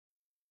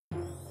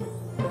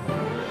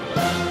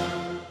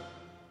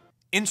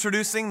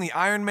Introducing the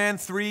Iron Man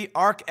 3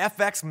 Arc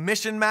FX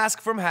Mission Mask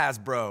from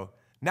Hasbro.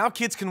 Now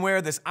kids can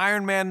wear this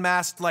Iron Man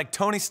mask like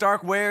Tony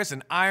Stark wears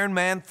in Iron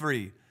Man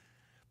 3.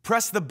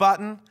 Press the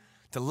button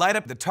to light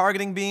up the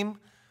targeting beam,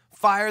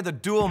 fire the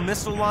dual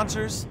missile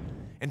launchers,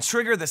 and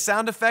trigger the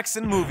sound effects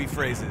and movie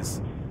phrases.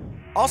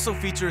 Also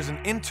features an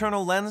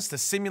internal lens to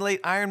simulate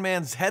Iron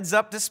Man's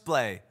heads-up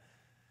display.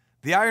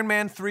 The Iron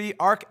Man 3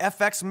 Arc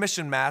FX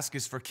Mission Mask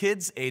is for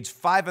kids age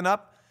 5 and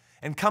up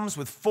and comes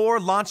with 4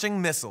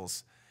 launching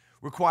missiles.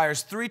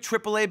 Requires 3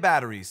 AAA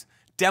batteries.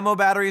 Demo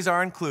batteries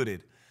are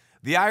included.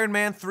 The Iron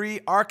Man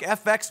 3 Arc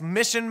FX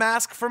Mission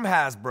Mask from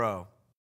Hasbro.